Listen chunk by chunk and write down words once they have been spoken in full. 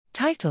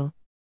Title: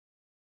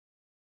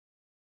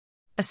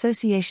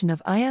 Association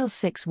of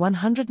IL-6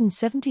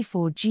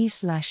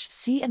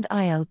 174G/C and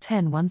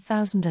IL-10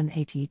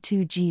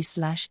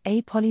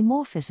 1082G/A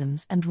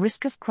polymorphisms and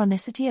risk of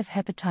chronicity of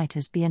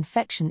hepatitis B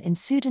infection in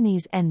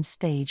Sudanese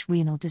end-stage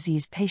renal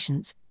disease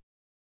patients.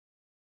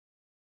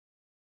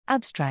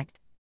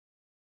 Abstract.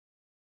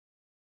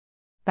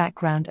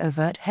 Background: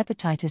 overt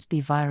hepatitis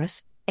B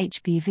virus,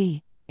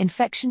 HBV,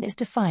 infection is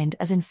defined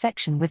as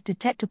infection with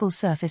detectable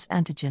surface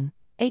antigen,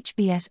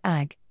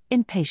 HBsAg,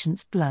 in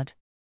patient's blood.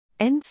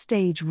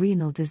 End-stage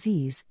renal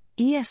disease,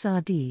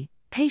 ESRD,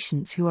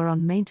 patients who are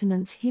on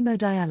maintenance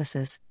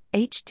hemodialysis,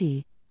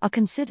 HD, are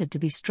considered to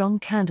be strong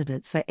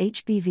candidates for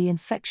HBV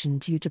infection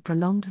due to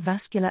prolonged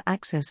vascular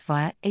access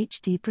via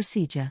HD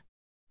procedure.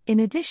 In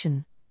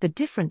addition, the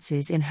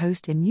differences in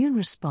host immune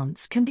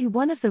response can be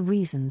one of the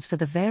reasons for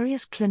the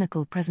various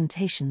clinical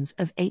presentations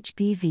of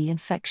HBV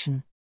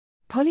infection.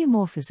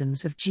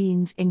 Polymorphisms of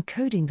genes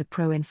encoding the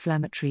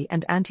pro-inflammatory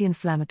and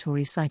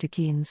anti-inflammatory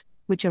cytokines,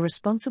 which are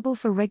responsible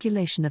for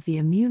regulation of the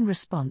immune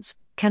response,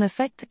 can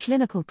affect the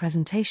clinical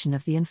presentation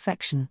of the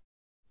infection.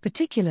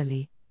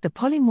 Particularly, the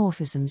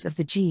polymorphisms of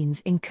the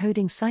genes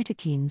encoding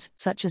cytokines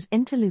such as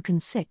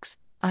interleukin-6,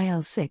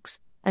 IL-6,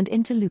 and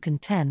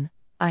interleukin-10,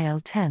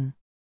 IL-10.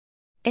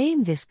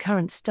 This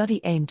current study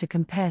aimed to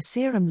compare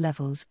serum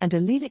levels and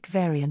allelic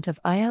variant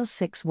of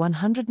IL-6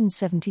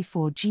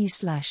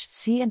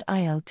 174G/C and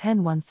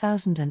IL-10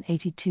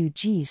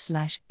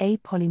 1082G/A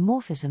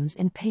polymorphisms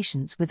in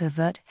patients with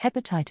overt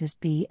hepatitis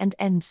B and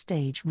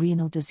end-stage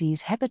renal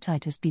disease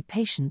hepatitis B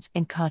patients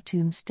in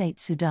Khartoum State,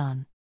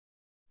 Sudan.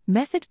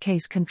 Method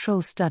case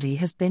control study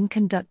has been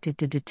conducted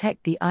to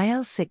detect the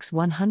IL-6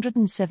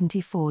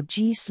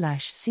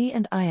 174G/C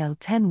and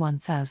IL-10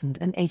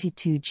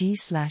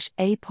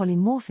 1082G/A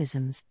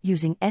polymorphisms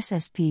using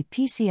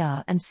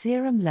SSP-PCR and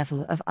serum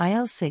level of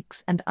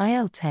IL-6 and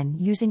IL-10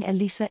 using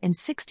ELISA in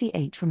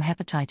 68 from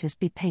hepatitis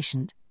B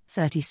patient,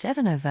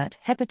 37 overt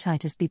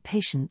hepatitis B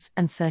patients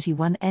and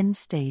 31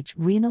 end-stage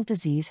renal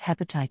disease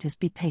hepatitis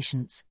B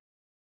patients.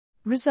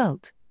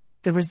 Result: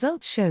 the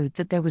result showed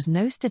that there was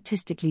no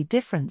statistically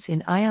difference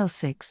in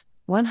IL-6,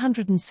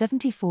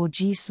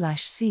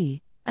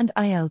 174G/C, and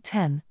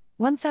IL-10,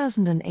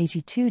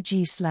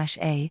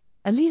 1082G/A,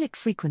 allelic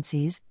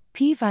frequencies,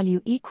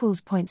 p-value equals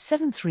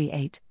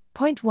 0.738,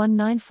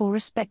 0.194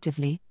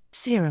 respectively,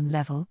 serum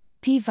level,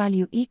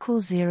 p-value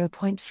equals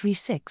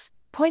 0.36,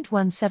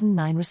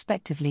 0.179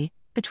 respectively,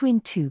 between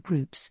two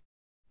groups.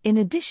 In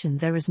addition,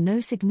 there is no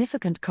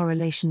significant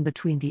correlation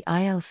between the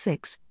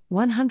IL-6,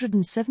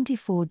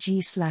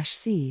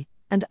 174G/C,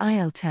 and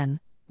IL-10,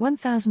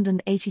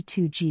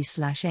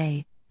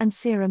 1082G/A, and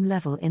serum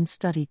level in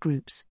study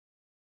groups.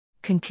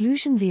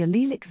 Conclusion: the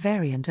allelic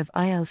variant of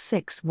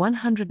IL-6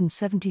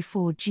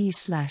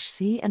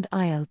 174G/C and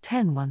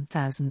IL-10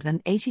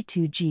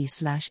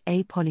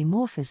 1082G/A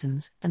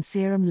polymorphisms and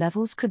serum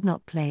levels could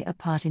not play a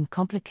part in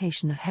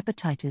complication of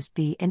hepatitis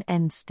B in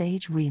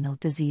end-stage renal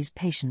disease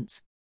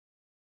patients.